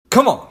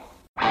Come on.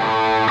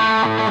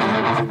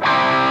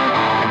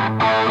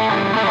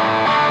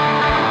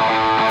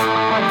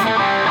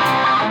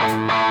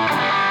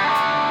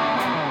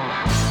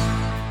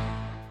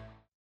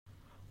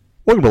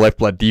 Welcome to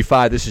Lifeblood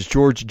DeFi. This is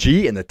George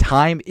G, and the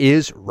time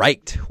is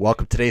right.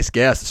 Welcome to today's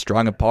guest, the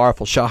strong and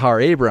powerful Shahar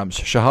Abrams.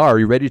 Shahar, are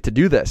you ready to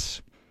do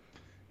this?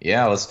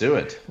 Yeah, let's do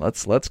it.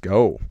 Let's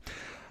go.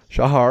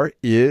 Shahar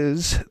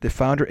is the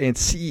founder and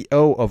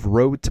CEO of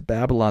Road to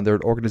Babylon. They're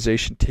an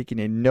organization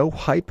taking a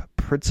no-hype,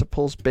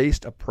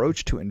 principles-based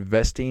approach to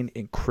investing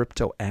in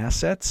crypto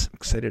assets. I'm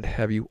excited to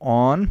have you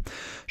on.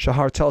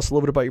 Shahar, tell us a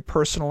little bit about your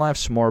personal life,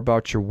 some more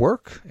about your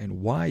work,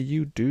 and why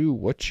you do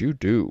what you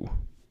do.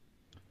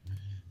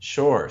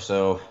 Sure.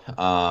 So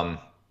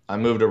I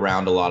moved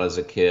around a lot as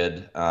a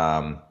kid.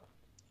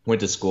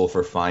 Went to school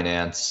for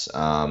finance,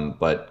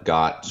 but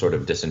got sort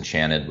of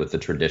disenchanted with the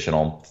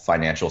traditional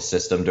financial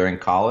system during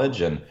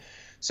college. And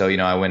so,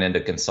 I went into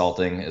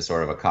consulting as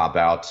sort of a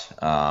cop-out,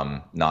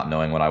 not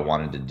knowing what I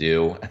wanted to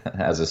do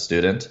as a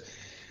student.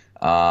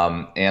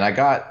 And I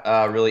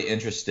got really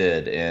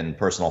interested in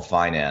personal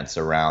finance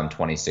around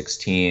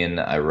 2016.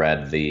 I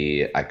read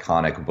the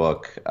iconic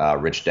book,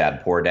 Rich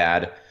Dad, Poor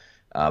Dad,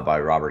 by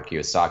Robert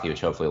Kiyosaki,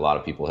 which hopefully a lot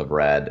of people have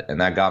read. And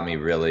that got me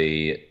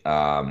really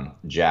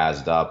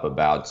jazzed up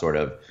about sort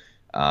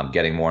of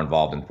getting more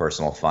involved in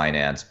personal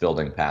finance,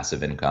 building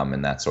passive income,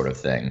 and that sort of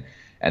thing.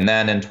 And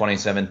then in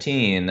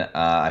 2017,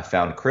 I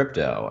found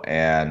crypto,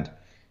 and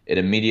it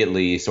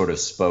immediately sort of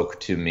spoke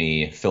to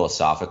me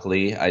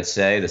philosophically, I'd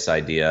say, this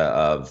idea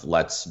of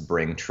let's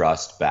bring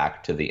trust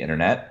back to the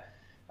internet,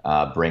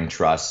 bring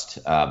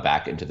trust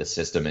back into the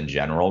system in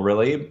general,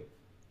 really.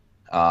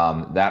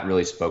 That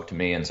really spoke to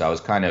me. And so I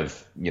was kind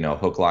of,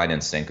 hook, line,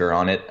 and sinker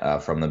on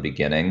it from the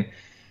beginning.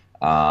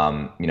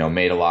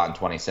 Made a lot in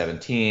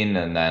 2017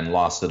 and then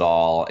lost it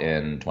all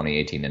in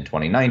 2018 and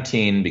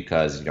 2019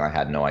 because, I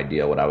had no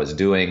idea what I was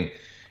doing.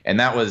 And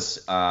that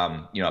was,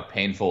 a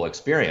painful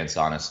experience,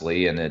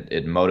 honestly. And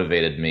it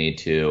motivated me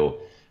to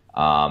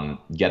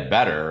get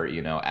better,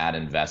 at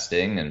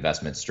investing,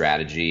 investment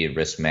strategy,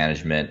 risk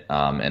management,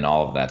 and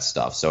all of that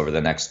stuff. So over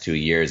the next 2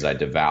 years, I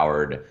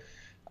devoured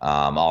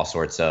all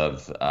sorts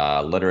of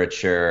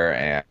literature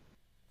and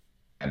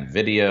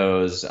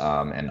videos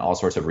and all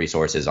sorts of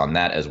resources on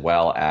that, as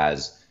well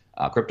as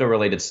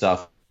crypto-related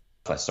stuff.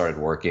 I started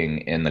working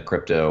in the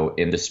crypto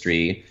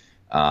industry,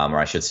 or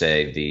I should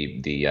say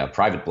the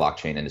private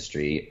blockchain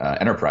industry,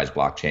 enterprise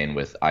blockchain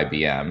with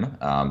IBM,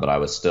 but I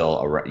was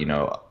still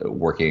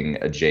working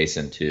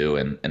adjacent to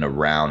and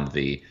around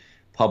the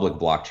public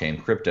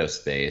blockchain crypto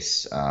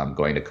space,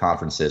 going to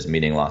conferences,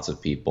 meeting lots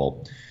of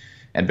people.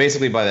 And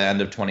basically by the end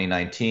of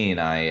 2019,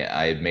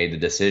 I made the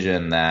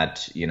decision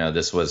that,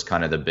 this was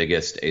kind of the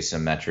biggest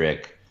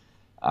asymmetric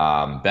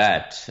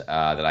bet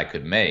that I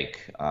could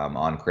make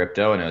on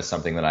crypto. And it was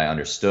something that I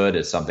understood.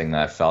 It's something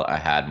that I felt I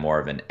had more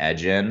of an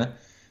edge in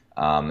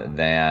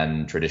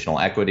than traditional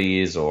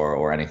equities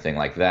or anything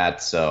like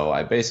that. So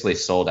I basically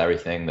sold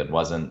everything that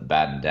wasn't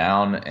battened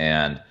down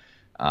and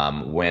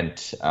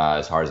went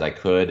as hard as I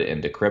could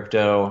into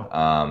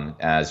crypto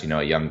as,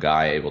 a young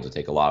guy able to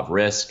take a lot of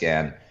risk.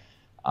 And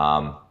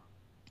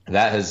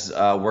that has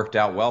worked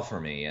out well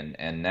for me.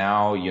 And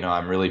now,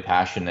 I'm really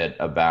passionate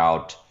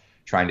about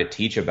trying to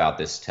teach about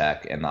this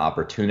tech and the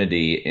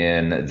opportunity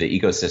in the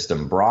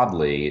ecosystem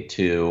broadly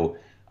to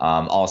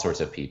all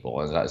sorts of people.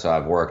 And so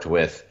I've worked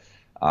with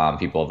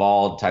people of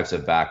all types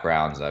of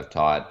backgrounds. I've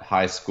taught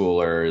high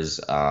schoolers,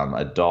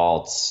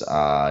 adults,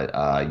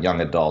 young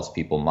adults,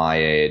 people my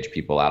age,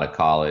 people out of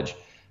college,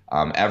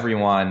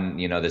 everyone,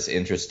 that's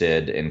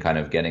interested in kind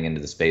of getting into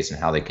the space and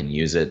how they can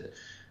use it.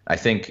 I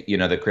think,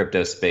 the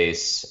crypto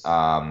space,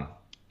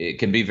 it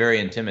can be very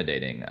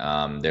intimidating.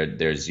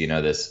 There's,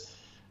 this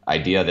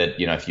idea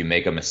that, if you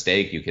make a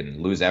mistake, you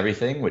can lose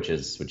everything, which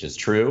is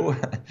true.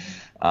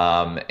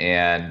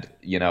 And,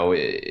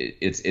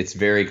 it's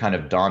very kind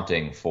of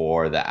daunting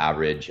for the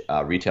average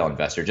retail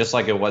investor, just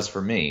like it was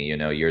for me,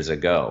 years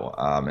ago.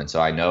 And so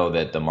I know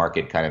that the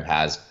market kind of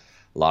has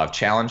a lot of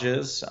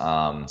challenges,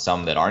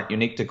 some that aren't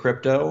unique to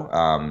crypto,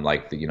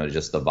 like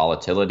just the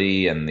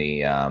volatility and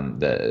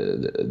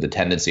the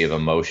tendency of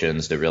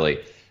emotions to really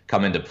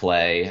come into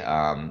play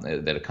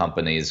that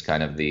accompanies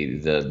kind of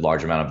the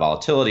large amount of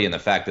volatility and the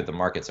fact that the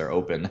markets are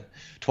open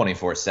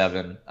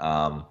 24/7.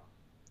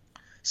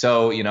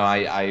 So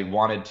I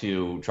wanted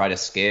to try to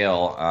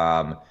scale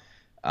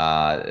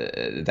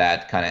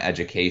that kind of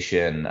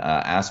education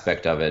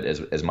aspect of it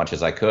as much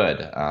as I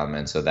could.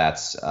 And so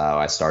that's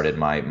I started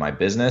my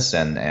business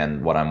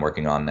and what I'm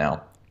working on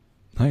now.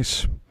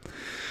 Nice.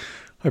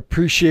 I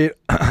appreciate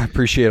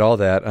all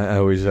that. I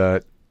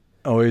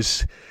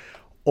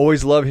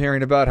always love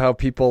hearing about how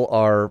people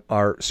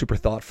are super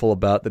thoughtful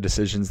about the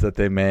decisions that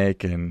they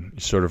make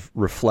and sort of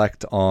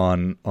reflect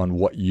on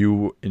what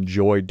you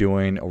enjoy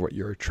doing or what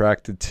you're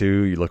attracted to.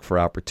 You look for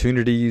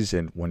opportunities,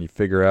 and when you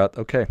figure out,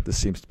 okay, this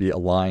seems to be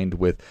aligned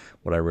with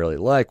what I really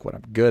like, what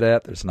I'm good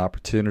at, there's an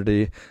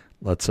opportunity,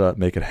 let's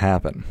make it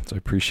happen. So I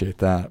appreciate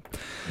that.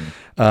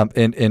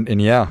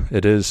 And yeah,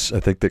 it is. I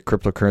think that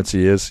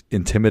cryptocurrency is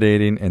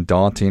intimidating and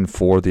daunting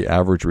for the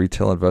average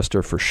retail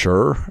investor for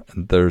sure.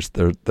 And there's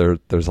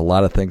a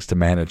lot of things to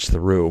manage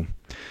through.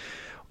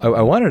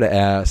 I wanted to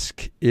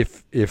ask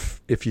if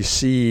you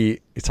see,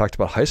 you talked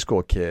about high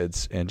school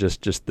kids and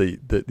just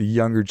the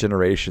younger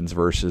generations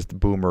versus the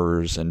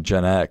boomers and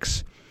Gen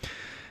X.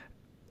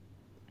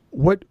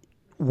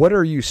 What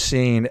are you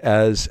seeing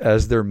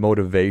as their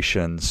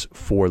motivations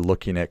for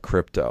looking at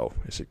crypto?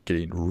 Is it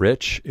getting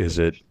rich? Is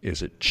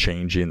it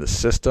changing the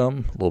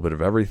system? A little bit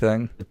of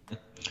everything.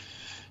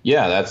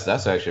 Yeah,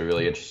 that's actually a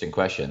really interesting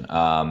question.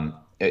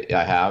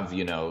 I have,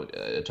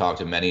 talked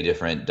to many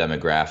different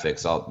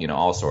demographics,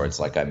 all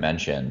sorts, like I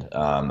mentioned,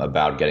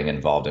 about getting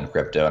involved in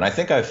crypto. And I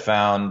think I've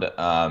found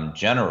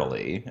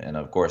generally, and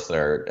of course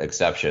there are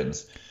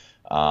exceptions,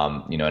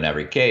 in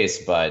every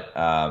case, but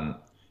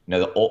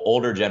the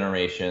older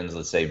generations,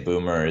 let's say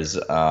boomers,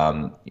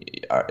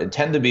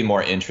 tend to be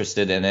more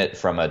interested in it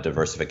from a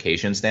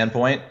diversification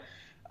standpoint.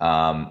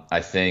 I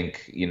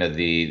think,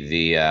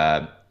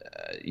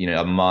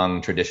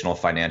 among traditional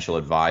financial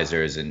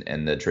advisors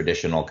and the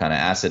traditional kind of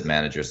asset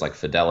managers like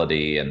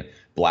Fidelity and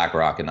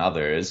BlackRock and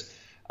others,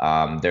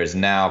 there's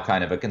now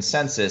kind of a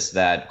consensus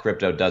that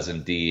crypto does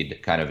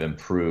indeed kind of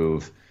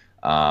improve,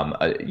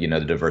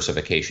 the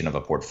diversification of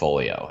a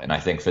portfolio. And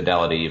I think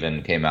Fidelity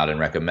even came out and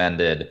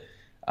recommended,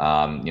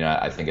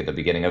 I think at the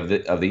beginning of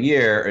the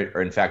year,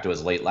 or in fact it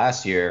was late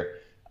last year,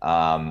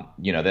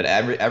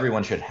 that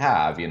everyone should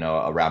have,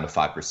 around a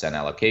 5%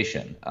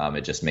 allocation.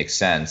 It just makes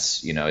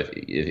sense,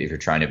 if you're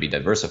trying to be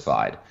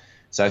diversified.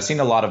 So I've seen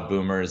a lot of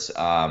boomers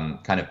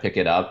kind of pick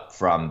it up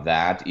from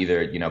that,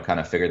 either, kind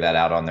of figure that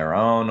out on their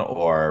own,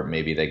 or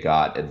maybe they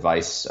got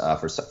advice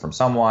from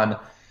someone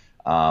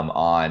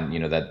on,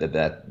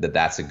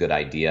 that's a good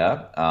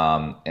idea.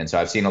 And so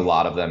I've seen a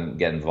lot of them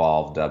get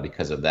involved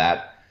because of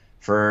that.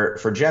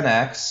 For Gen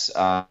X,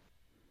 let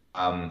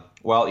me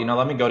go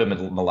to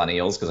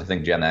millennials, because I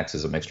think Gen X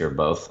is a mixture of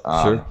both.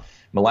 Sure.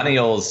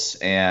 Millennials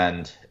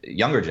and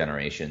younger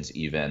generations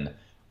even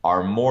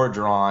are more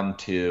drawn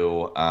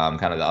to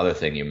kind of the other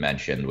thing you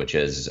mentioned, which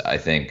is, I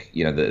think,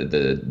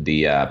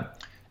 the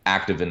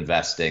active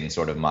investing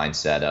sort of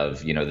mindset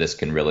of, this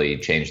can really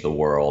change the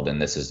world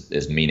and this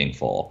is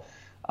meaningful.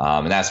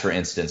 And that's, for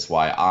instance,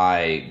 why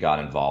I got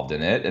involved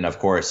in it. And of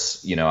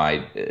course,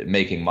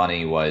 making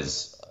money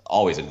was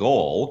always a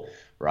goal,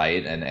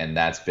 right? And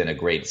that's been a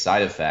great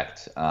side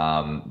effect.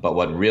 But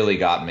what really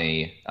got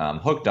me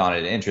hooked on it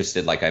and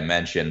interested, like I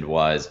mentioned,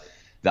 was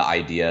the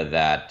idea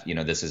that,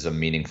 this is a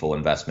meaningful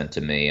investment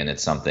to me, and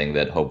it's something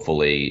that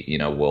hopefully,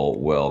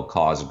 will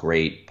cause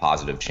great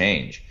positive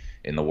change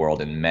in the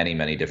world in many,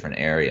 many different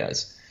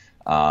areas.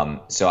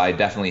 So I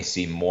definitely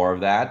see more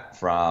of that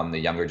from the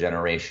younger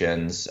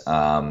generations,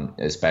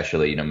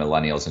 especially,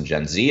 millennials and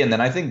Gen Z. And then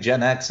I think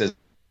Gen X is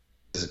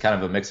kind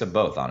of a mix of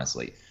both,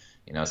 honestly.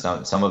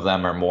 Some of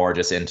them are more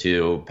just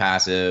into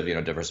passive,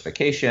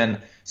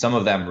 diversification. Some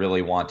of them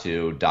really want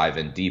to dive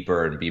in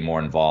deeper and be more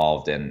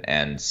involved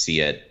and see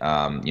it,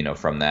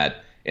 from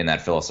that, in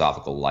that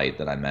philosophical light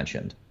that I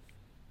mentioned.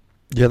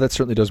 Yeah, that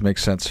certainly does make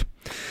sense.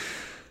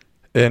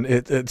 And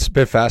it's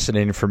been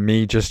fascinating for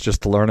me just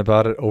to learn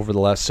about it over the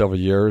last several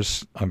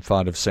years. I'm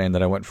fond of saying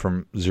that I went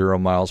from 0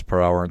 miles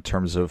per hour in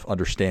terms of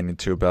understanding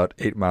to about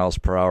 8 miles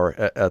per hour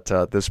at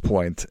this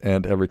point.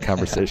 And every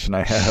conversation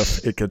I have,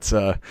 it gets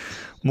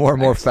more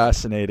and more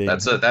fascinating.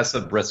 That's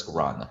a brisk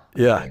run.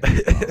 Yeah.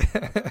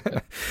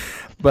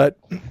 But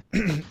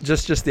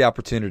just the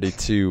opportunity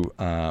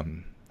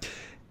to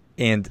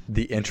and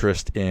the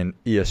interest in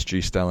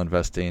ESG style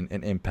investing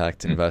and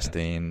impact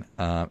investing,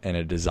 and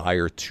a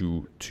desire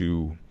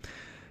to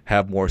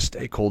have more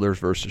stakeholders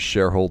versus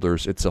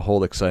shareholders. It's a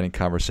whole exciting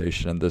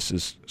conversation, and this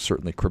is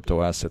certainly,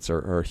 crypto assets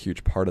are a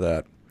huge part of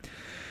that.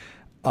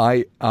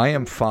 I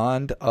am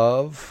fond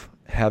of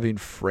having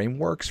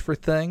frameworks for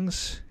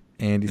things.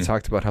 And you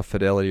talked about how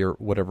Fidelity or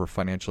whatever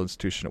financial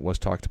institution it was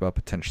talked about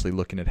potentially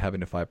looking at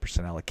having a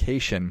 5%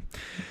 allocation.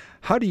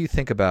 How do you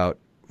think about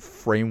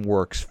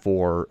frameworks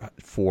for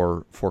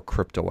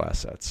crypto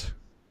assets?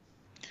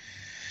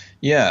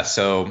 Yeah,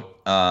 so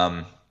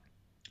I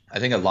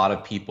think a lot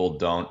of people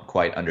don't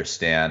quite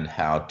understand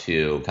how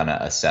to kind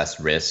of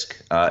assess risk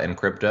in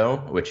crypto,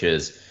 which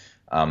is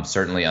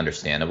certainly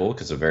understandable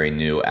because it's a very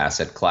new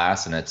asset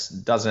class, and it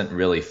doesn't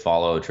really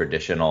follow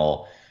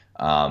traditional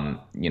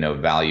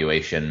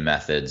valuation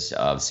methods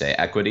of, say,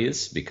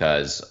 equities,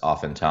 because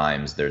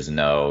oftentimes there's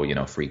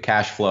no, free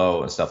cash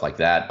flow and stuff like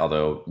that.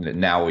 Although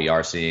now we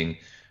are seeing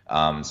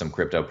some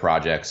crypto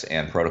projects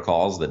and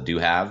protocols that do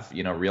have,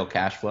 real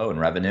cash flow and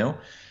revenue.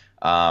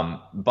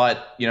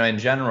 But, in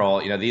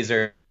general, you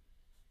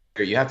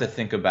have to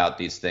think about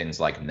these things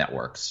like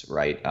networks,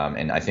 right?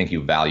 And I think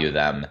you value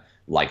them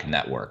like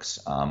networks,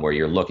 where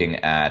you're looking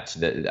at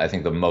I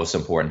think the most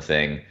important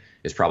thing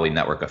is probably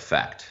network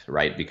effect,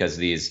 right? Because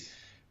these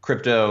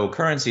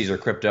cryptocurrencies or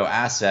crypto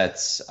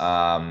assets,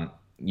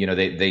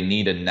 they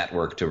need a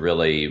network to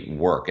really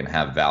work and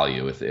have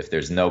value. If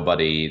there's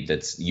nobody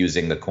that's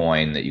using the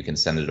coin that you can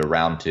send it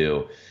around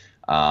to,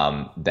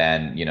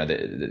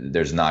 then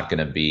there's not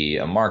going to be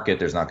a market,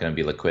 there's not going to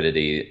be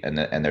liquidity,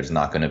 and there's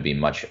not going to be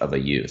much of a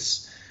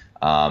use.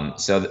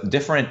 So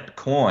different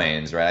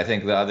coins, right? I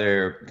think the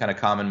other kind of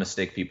common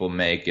mistake people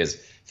make is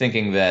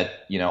thinking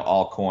that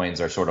all coins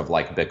are sort of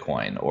like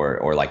Bitcoin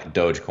or like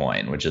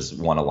Dogecoin, which is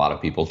one a lot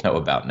of people know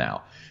about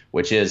now,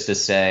 which is to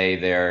say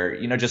they're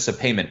just a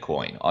payment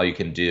coin. All you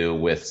can do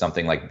with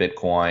something like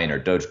Bitcoin or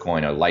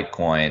Dogecoin or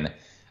Litecoin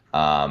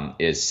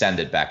is send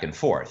it back and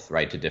forth,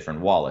 right, to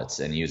different wallets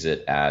and use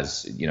it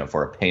as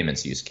for a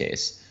payments use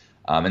case,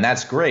 and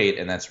that's great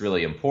and that's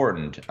really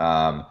important.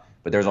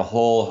 But there's a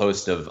whole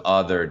host of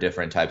other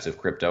different types of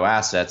crypto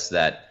assets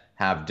that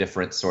have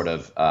different sort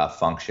of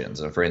functions.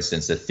 And for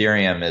instance,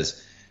 Ethereum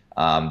is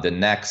the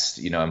next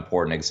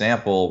important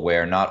example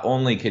where not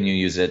only can you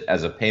use it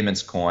as a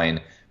payments coin,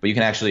 but you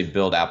can actually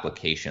build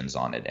applications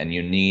on it. And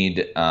you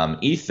need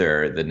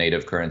Ether, the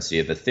native currency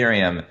of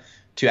Ethereum,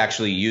 to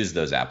actually use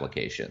those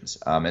applications.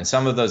 And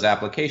some of those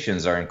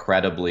applications are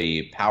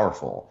incredibly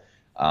powerful,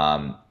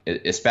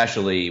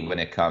 especially when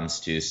it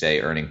comes to,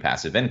 say, earning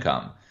passive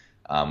income.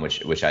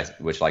 Which,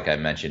 like I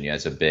mentioned,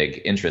 is a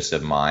big interest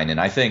of mine. And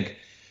I think,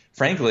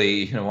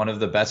 frankly, one of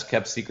the best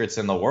kept secrets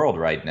in the world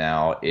right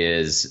now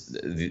is,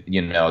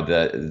 the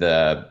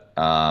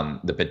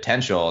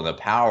potential and the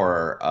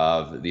power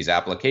of these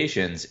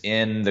applications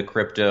in the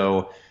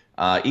crypto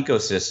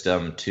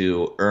ecosystem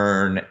to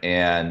earn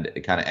and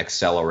kind of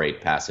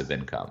accelerate passive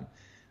income.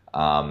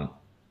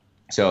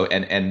 So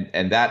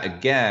that,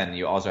 again,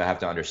 you also have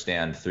to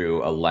understand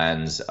through a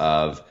lens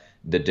of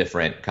the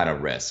different kind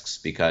of risks,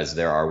 because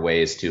there are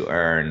ways to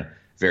earn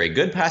very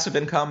good passive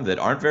income that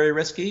aren't very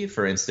risky.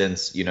 For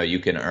instance, you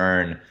can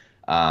earn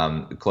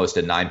close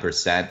to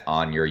 9%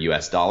 on your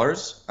US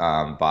dollars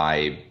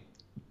by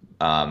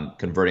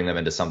converting them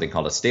into something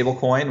called a stable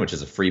coin, which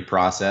is a free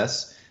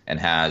process and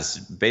has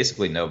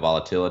basically no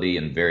volatility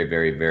and very,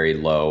 very, very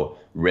low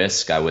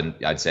risk.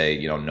 I'd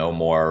say, no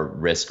more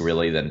risk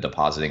really than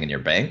depositing in your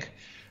bank.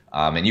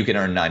 And you can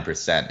earn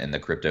 9% in the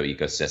crypto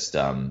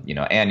ecosystem,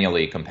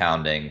 annually,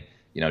 compounding,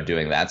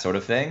 doing that sort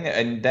of thing.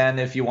 And then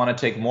if you want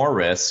to take more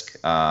risk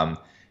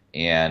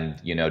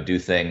and, do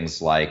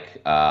things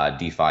like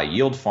DeFi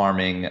yield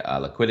farming,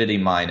 liquidity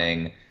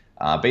mining,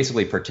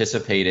 basically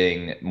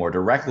participating more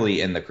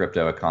directly in the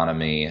crypto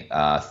economy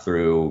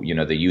through,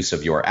 the use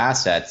of your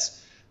assets,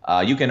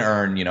 you can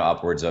earn,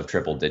 upwards of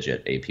triple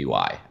digit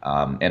APY.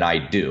 And I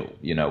do,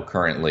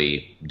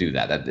 currently do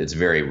that. It's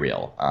very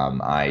real.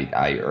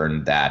 I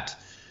earn that,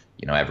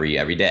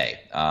 every day.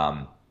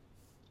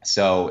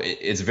 So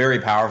it's very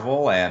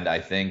powerful, and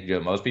I think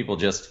most people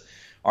just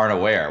aren't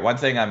aware. One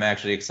thing I'm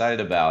actually excited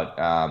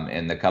about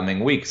in the coming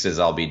weeks is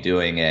I'll be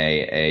doing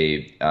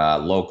a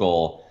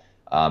local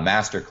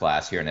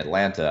masterclass here in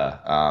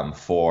Atlanta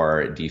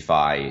for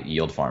DeFi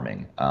yield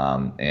farming,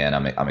 and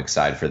I'm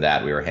excited for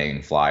that. We were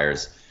hanging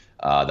flyers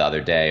the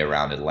other day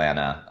around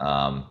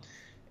Atlanta.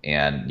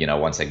 And,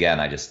 once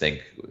again, I just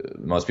think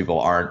most people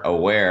aren't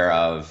aware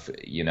of,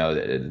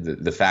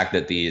 the fact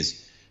that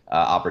these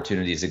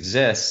opportunities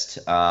exist,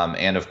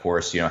 and of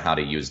course, how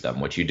to use them,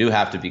 which you do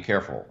have to be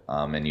careful,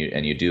 and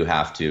you do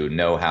have to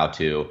know how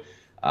to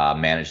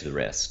manage the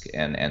risk.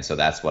 And so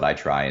that's what I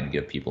try and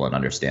give people an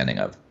understanding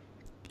of.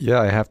 Yeah,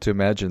 I have to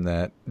imagine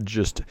that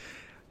just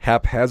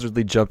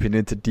haphazardly jumping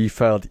into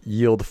DeFi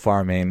yield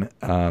farming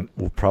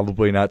will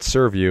probably not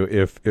serve you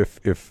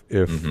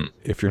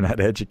if you're not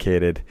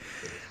educated.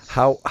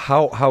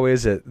 How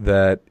is it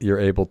that you're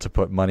able to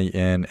put money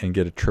in and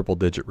get a triple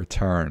digit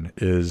return?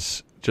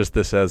 Is just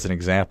this as an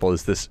example,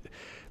 is this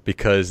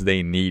because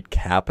they need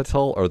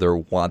capital or they're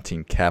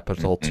wanting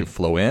capital to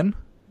flow in?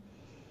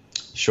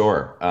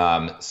 Sure.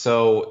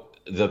 So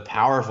the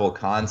powerful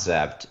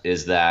concept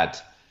is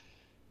that,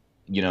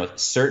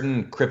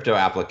 certain crypto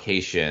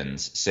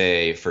applications,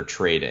 say for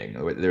trading,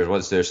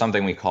 there's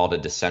something we called a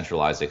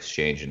decentralized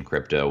exchange in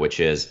crypto, which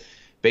is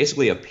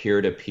basically a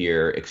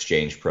peer-to-peer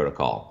exchange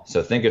protocol.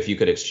 So think if you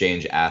could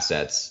exchange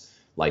assets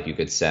like you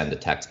could send a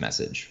text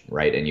message,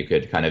 right? And you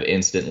could kind of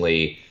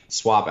instantly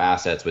swap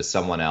assets with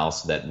someone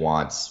else that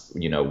wants,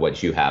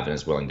 what you have and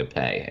is willing to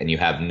pay. And you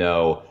have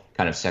no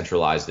kind of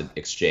centralized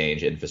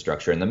exchange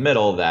infrastructure in the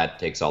middle that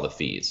takes all the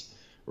fees,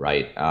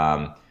 right?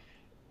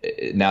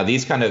 Now,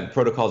 these kind of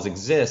protocols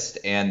exist,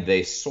 and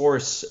they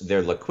source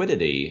their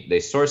liquidity.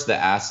 They source the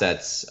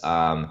assets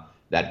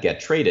that get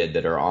traded,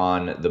 that are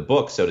on the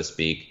book, so to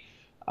speak,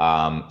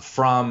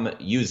 from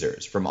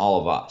users, from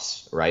all of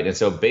us, right? And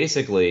so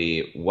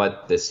basically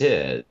what this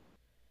is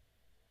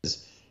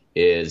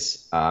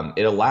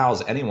it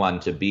allows anyone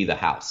to be the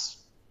house,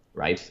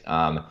 right?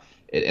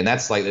 And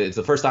that's like, it's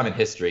the first time in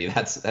history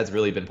that's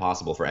really been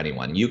possible for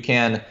anyone. You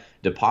can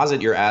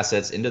deposit your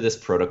assets into this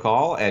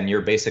protocol, and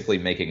you're basically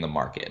making the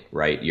market,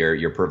 right?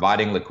 You're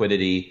providing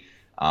liquidity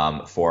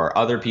for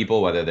other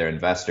people, whether they're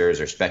investors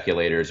or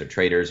speculators or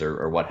traders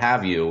or what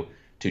have you,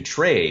 to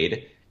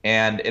trade.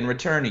 And in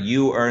return,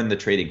 you earn the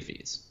trading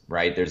fees,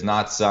 right? There's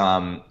not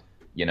some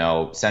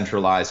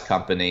centralized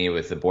company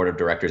with the board of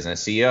directors and a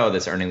CEO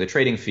that's earning the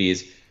trading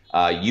fees.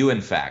 You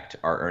in fact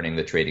are earning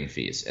the trading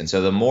fees. And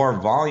so the more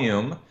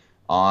volume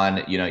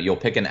on, you'll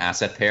pick an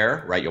asset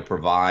pair, right? You'll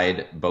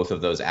provide both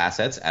of those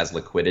assets as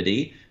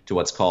liquidity to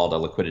what's called a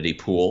liquidity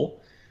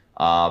pool.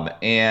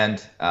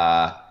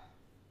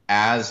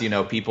 As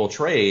people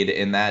trade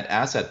in that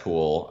asset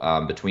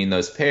pool between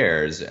those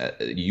pairs,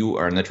 you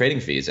earn the trading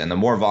fees. And the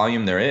more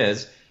volume there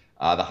is,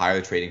 the higher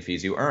the trading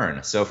fees you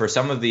earn. So for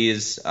some of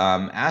these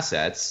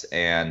assets,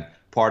 and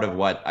part of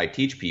what I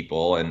teach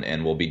people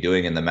and will be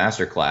doing in the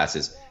masterclass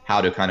is how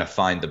to kind of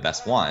find the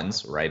best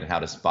ones, right? And how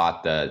to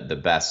spot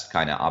the best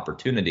kind of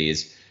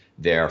opportunities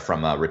there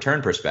from a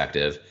return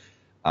perspective.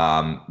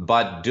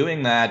 But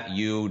doing that,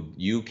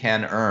 you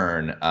can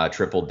earn a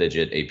triple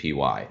digit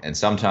APY, and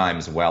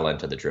sometimes well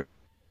into the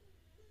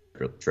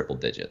triple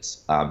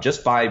digits,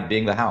 just by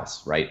being the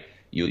house, right?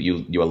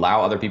 You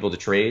allow other people to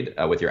trade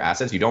with your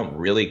assets. You don't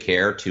really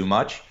care too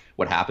much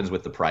what happens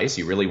with the price.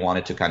 You really want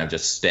it to kind of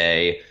just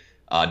stay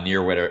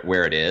near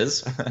where it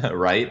is,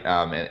 right?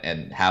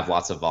 And have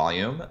lots of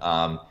volume,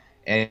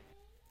 and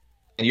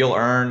you'll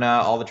earn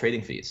all the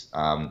trading fees.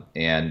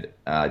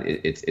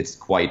 It's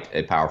quite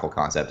a powerful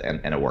concept,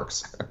 and it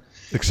works.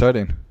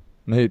 Exciting,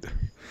 Nate.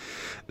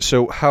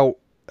 So how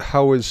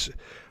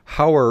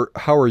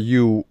are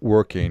you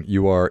working?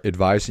 You are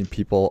advising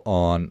people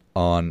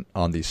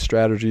on these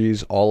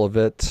strategies, all of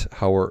it.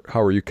 How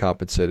are you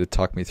compensated?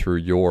 Talk me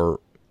through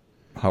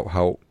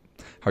how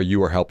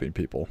you are helping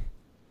people.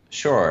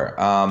 Sure.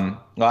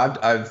 Well,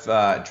 I've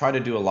tried to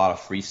do a lot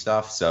of free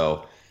stuff.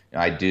 So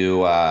I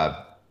do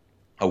a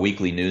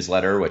weekly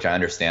newsletter, which I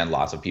understand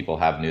lots of people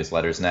have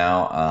newsletters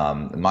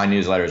now. My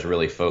newsletter is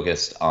really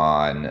focused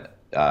on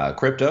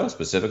crypto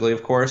specifically,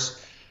 of course.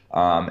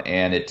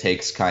 And it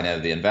takes kind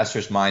of the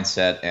investor's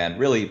mindset and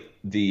really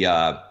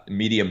the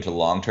medium to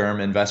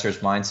long-term investor's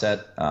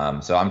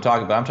mindset. So I'm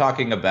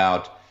talking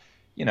about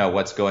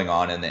what's going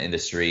on in the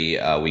industry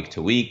week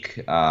to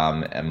week,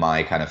 and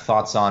my kind of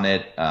thoughts on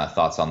it,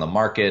 thoughts on the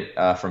market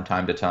from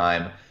time to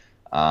time,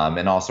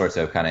 and all sorts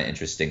of kind of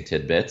interesting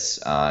tidbits.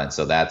 And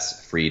so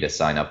that's free to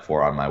sign up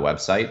for on my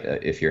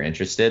website if you're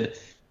interested.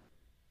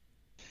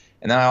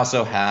 And then I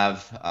also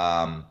have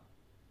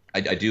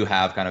I do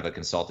have kind of a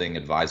consulting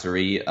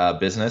advisory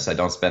business. I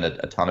don't spend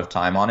a ton of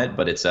time on it,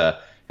 but it's a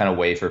kind of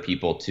way for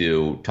people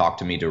to talk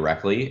to me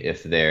directly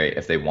if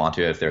they want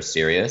to, if they're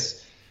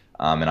serious.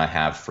 And I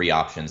have free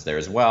options there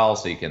as well,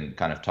 so you can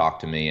kind of talk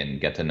to me and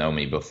get to know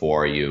me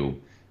before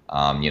you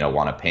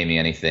want to pay me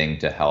anything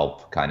to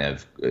help kind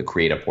of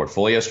create a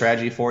portfolio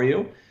strategy for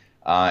you.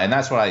 And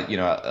that's what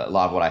a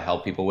lot of what I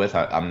help people with.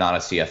 I'm not a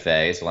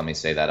CFA, so let me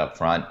say that up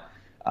front.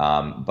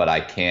 But I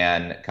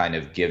can kind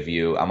of give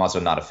you, I'm also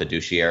not a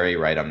fiduciary,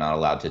 right? I'm not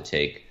allowed to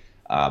take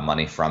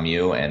money from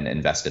you and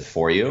invest it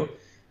for you.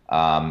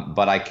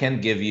 But I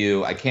can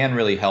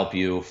really help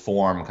you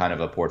form kind of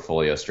a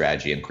portfolio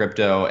strategy in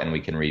crypto, and we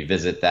can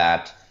revisit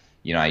that.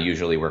 I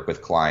usually work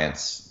with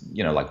clients,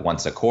 like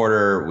once a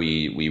quarter,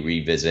 we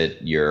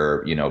revisit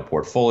your,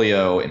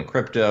 portfolio in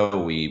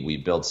crypto. We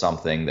build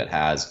something that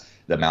has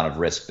the amount of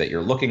risk that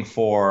you're looking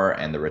for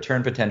and the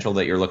return potential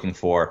that you're looking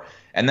for.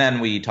 And then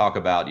we talk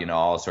about,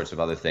 all sorts of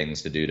other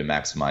things to do to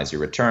maximize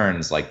your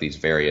returns, like these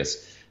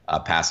various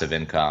passive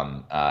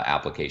income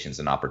applications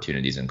and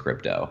opportunities in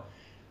crypto.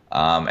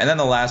 And then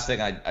the last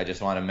thing I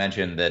just want to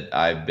mention that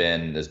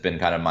has been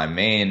kind of my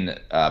main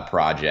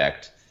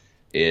project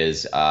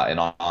is an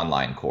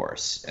online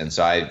course. And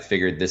so I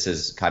figured this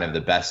is kind of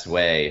the best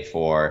way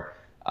for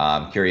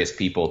curious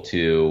people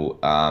to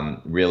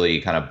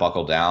really kind of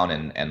buckle down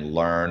and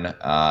learn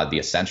the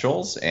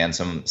essentials and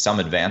some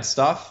advanced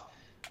stuff,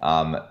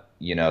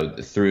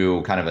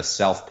 through kind of a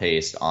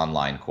self-paced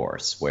online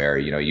course where,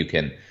 you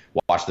can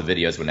watch the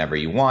videos whenever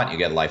you want. You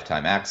get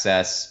lifetime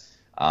access.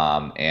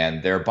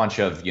 And there are a bunch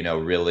of,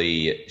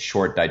 really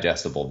short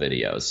digestible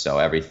videos. So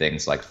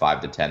everything's like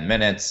 5 to 10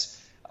 minutes,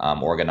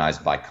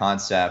 organized by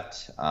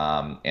concept.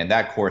 And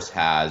that course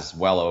has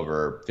well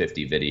over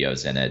 50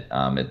 videos in it.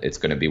 It's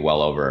going to be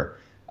well over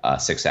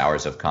 6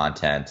 hours of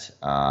content,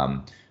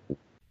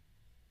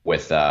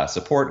 with a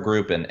support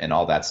group and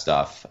all that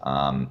stuff,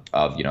 of,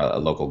 a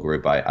local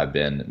group I've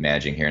been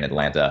managing here in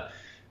Atlanta.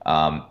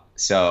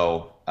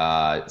 So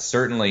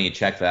certainly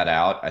check that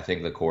out. I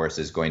think the course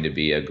is going to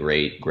be a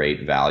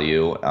great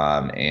value.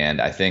 And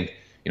I think,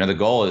 the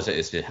goal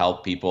is to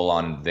help people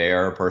on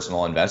their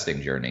personal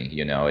investing journey.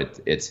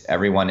 It's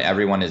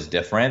everyone is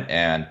different.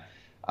 And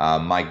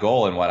my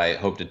goal and what I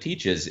hope to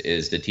teach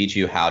is to teach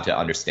you how to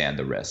understand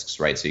the risks,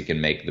 right? So you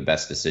can make the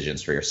best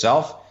decisions for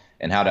yourself,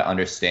 and how to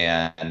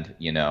understand,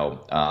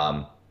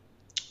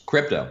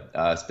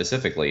 crypto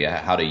specifically,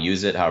 how to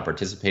use it, how to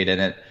participate in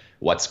it,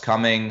 what's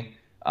coming.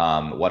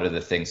 What are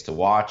the things to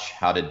watch,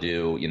 how to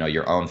do,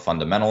 your own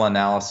fundamental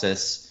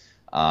analysis,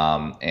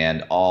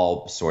 and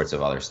all sorts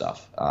of other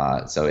stuff.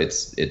 So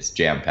it's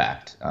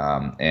jam-packed.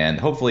 And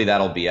hopefully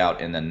that'll be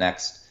out in the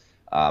next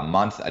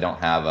month. I don't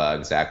have an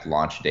exact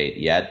launch date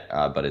yet,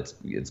 but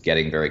it's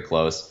getting very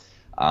close.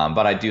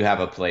 But I do have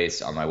a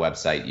place on my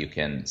website you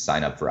can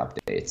sign up for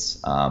updates.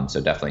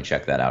 So definitely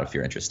check that out if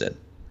you're interested.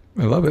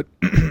 I love it.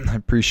 I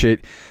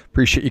appreciate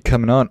you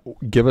coming on.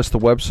 Give us the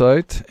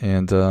website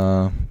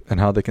and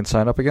how they can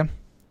sign up again.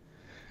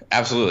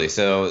 Absolutely.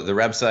 So the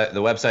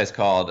website is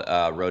called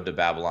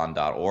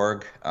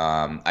roadtobabylon.org.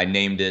 I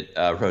named it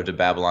Road to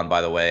Babylon,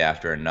 by the way,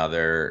 after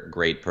another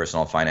great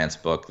personal finance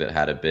book that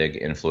had a big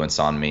influence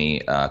on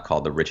me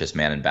called The Richest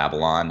Man in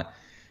Babylon.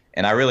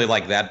 And I really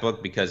like that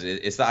book because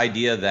it's the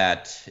idea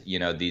that, you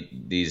know,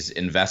 these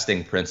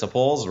investing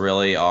principles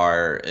really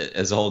are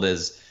as old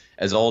as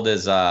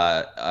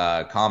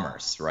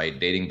commerce, right?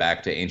 Dating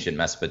back to ancient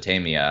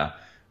Mesopotamia,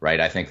 right?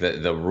 I think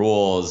that the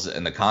rules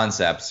and the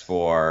concepts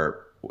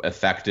for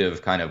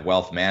effective kind of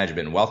wealth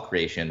management and wealth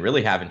creation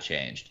really haven't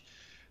changed.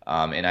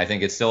 And I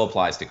think it still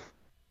applies to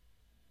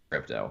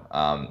crypto.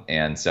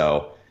 And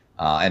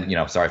you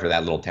know, sorry for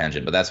that little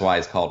tangent, but that's why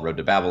it's called Road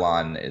to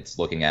Babylon. It's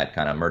looking at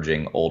kind of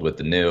merging old with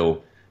the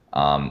new.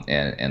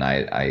 And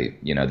I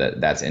you know,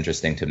 that's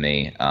interesting to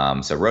me.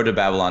 So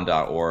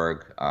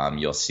roadtobabylon.org,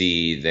 you'll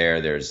see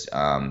there's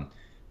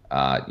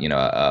you know,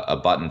 a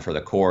button for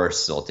the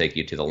course. It'll take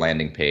you to the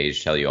landing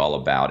page, tell you all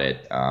about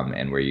it,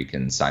 and where you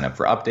can sign up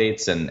for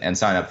updates and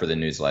sign up for the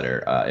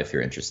newsletter if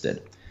you're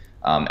interested.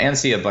 And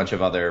see a bunch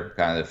of other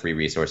kind of the free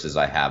resources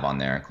I have on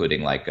there,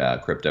 including like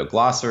a crypto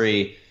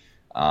glossary,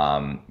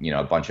 you know,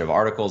 a bunch of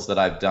articles that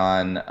I've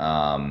done,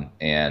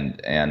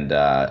 and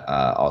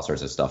all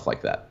sorts of stuff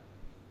like that.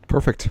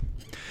 Perfect.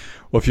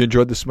 Well, if you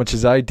enjoyed this as much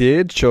as I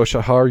did, show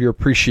Shahar your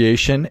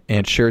appreciation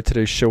and share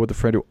today's show with a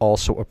friend who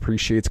also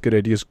appreciates good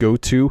ideas. Go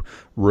to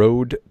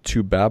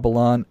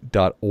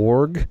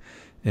roadtobabylon.org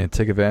and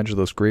take advantage of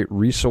those great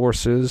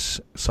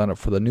resources. Sign up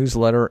for the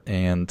newsletter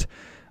and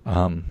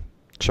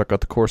check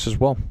out the course as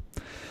well.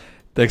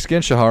 Thanks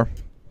again, Shahar.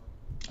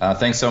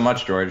 Thanks so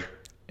much, George.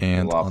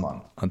 And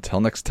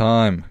until next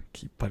time,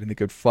 keep fighting the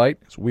good fight,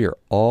 as we are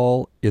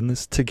all in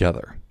this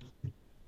together.